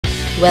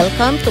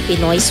Welcome to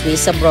Pinoy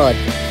Swiss Abroad.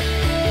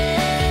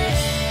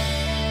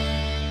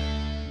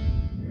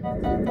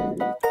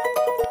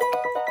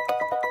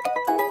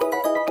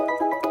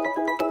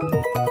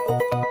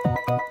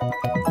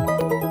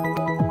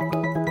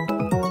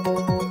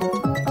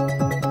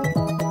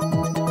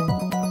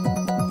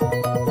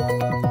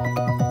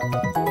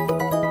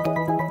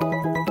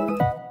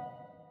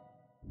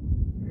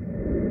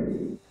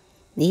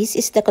 This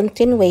is the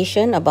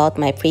continuation about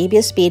my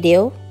previous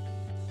video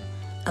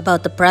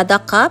about the Prada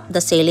Cup, the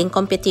sailing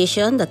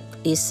competition that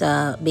is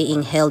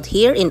being held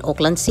here in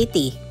Auckland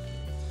City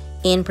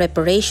in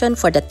preparation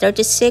for the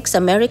 36th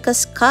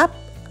America's Cup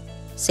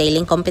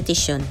sailing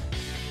competition.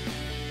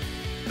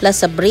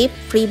 Plus a brief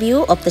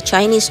preview of the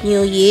Chinese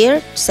New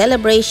Year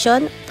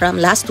celebration from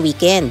last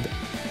weekend.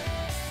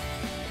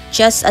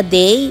 Just a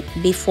day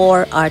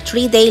before our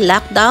 3-day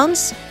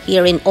lockdowns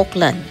here in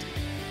Auckland.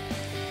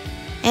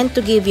 And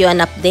to give you an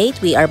update,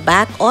 we are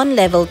back on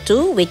level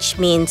 2, which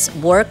means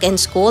work and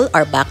school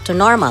are back to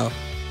normal.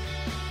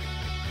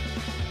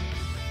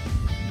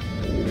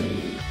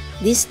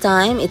 This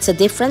time, it's a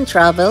different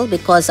travel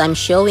because I'm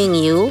showing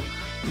you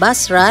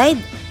bus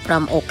ride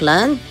from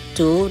Auckland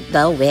to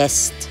the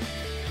west.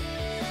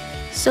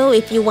 So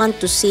if you want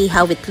to see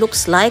how it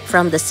looks like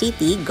from the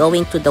city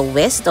going to the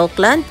West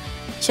Aukland,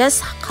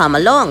 just come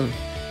along.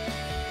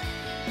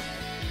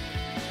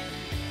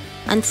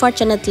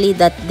 Unfortunately,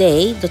 that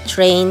day, the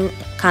train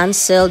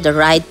canceled the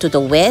ride to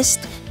the west.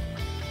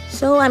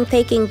 So I'm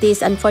taking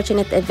this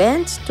unfortunate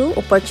event to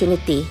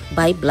opportunity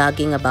by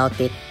blogging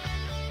about it.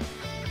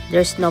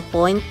 There's no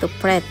point to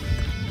fret.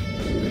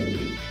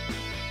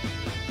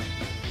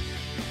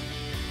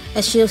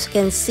 As you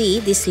can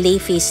see, these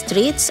leafy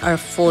streets are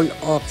full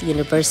of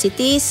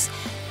universities,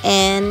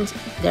 and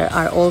there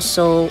are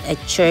also a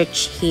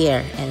church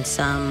here and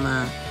some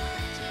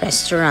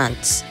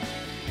restaurants.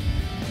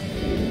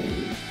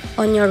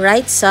 On your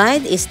right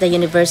side is the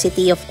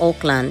University of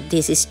Auckland.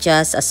 This is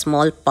just a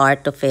small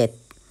part of it.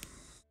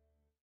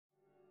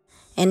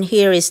 And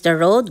here is the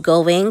road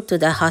going to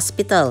the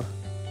hospital.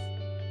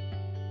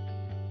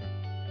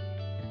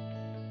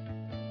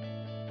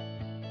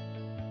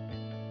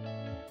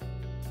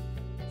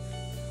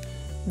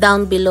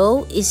 Down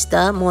below is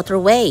the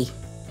motorway.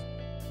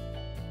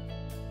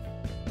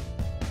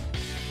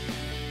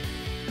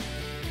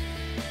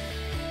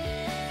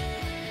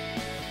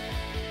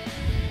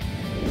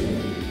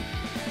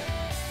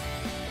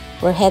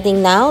 We're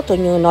heading now to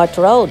New North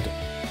Road.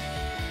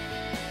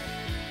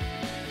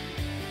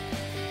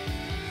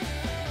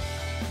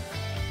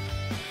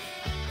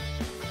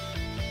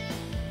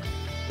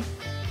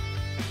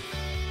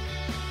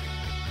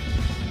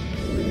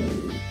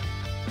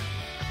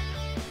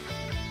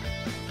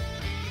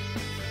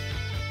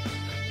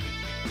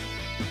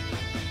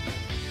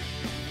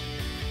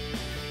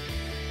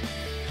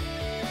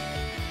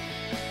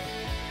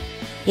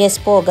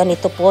 Yes po,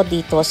 ganito po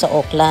dito sa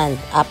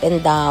Auckland. Up and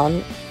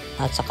down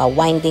at saka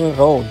winding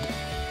road.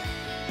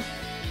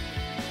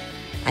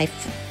 I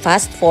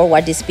fast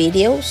forward this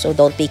video so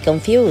don't be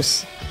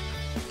confused.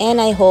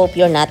 And I hope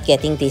you're not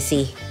getting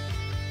dizzy.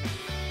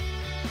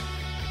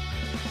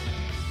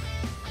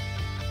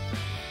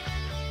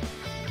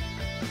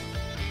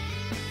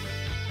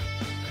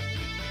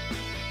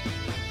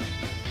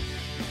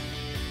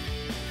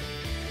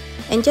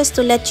 And just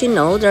to let you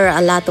know, there are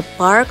a lot of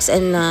parks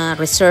and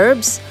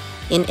reserves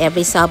in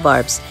every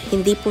suburbs.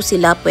 Hindi po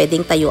sila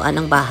pwedeng tayuan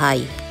ng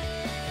bahay.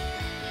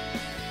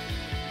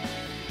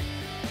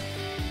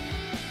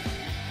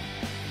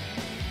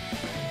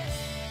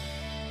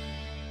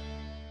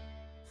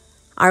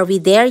 Are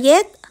we there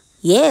yet?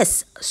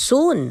 Yes,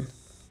 soon.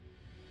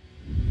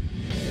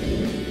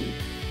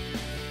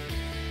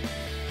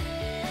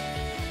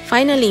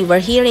 Finally,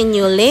 we're here in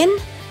New Lynn,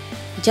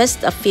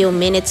 just a few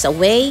minutes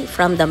away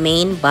from the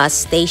main bus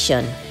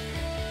station.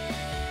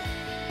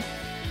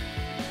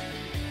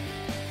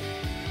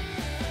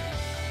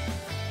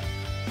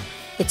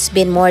 It's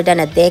been more than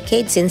a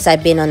decade since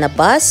I've been on a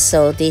bus,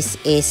 so this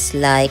is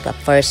like a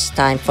first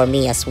time for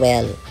me as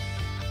well.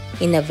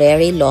 In a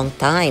very long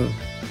time.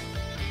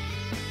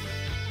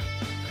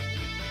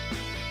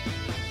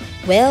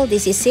 Well,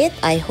 this is it.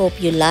 I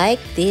hope you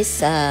like these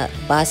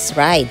bus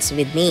rides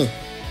with me.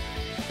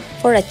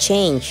 For a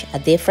change, a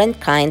different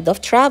kind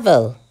of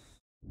travel.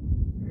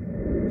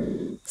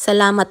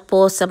 Salamat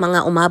po sa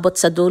mga umabot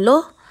sa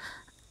dulo.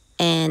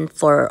 And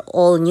for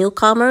all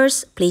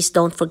newcomers, please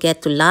don't forget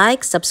to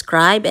like,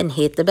 subscribe, and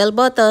hit the bell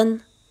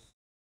button.